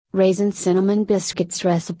Raisin Cinnamon Biscuits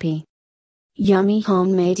Recipe. Yummy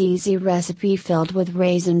homemade easy recipe filled with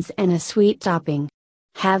raisins and a sweet topping.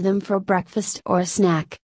 Have them for breakfast or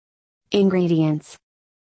snack. Ingredients: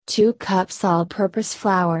 2 cups all-purpose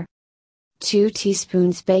flour, 2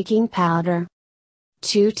 teaspoons baking powder,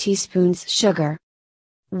 2 teaspoons sugar,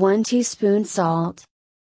 1 teaspoon salt,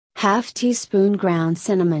 ½ teaspoon ground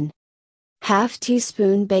cinnamon, ½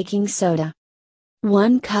 teaspoon baking soda,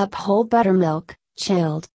 1 cup whole buttermilk,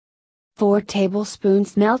 chilled, 4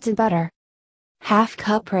 tablespoons melted butter, ½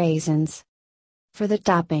 cup raisins. For the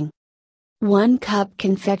topping: 1 cup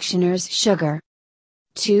confectioner's sugar,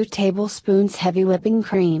 2 tablespoons heavy whipping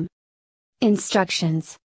cream.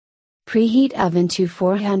 Instructions: preheat oven to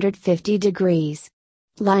 450 degrees.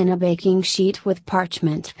 Line a baking sheet with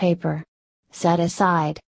parchment paper. Set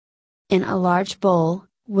aside. In a large bowl,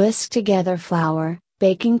 whisk together flour,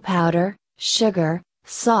 baking powder, sugar,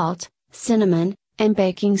 salt, cinnamon, and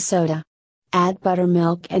baking soda. Add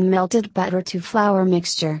buttermilk and melted butter to flour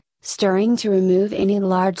mixture, stirring to remove any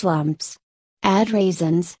large lumps. Add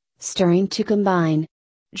raisins, stirring to combine.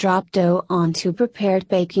 Drop dough onto prepared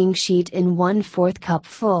baking sheet in 1/4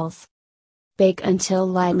 cupfuls. Bake until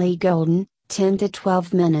lightly golden, 10 to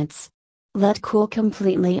 12 minutes. Let cool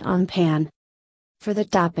completely on pan. For the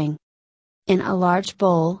topping: in a large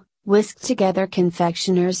bowl, whisk together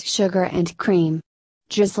confectioner's sugar and cream.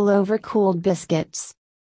 Drizzle over cooled biscuits.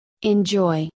 Enjoy!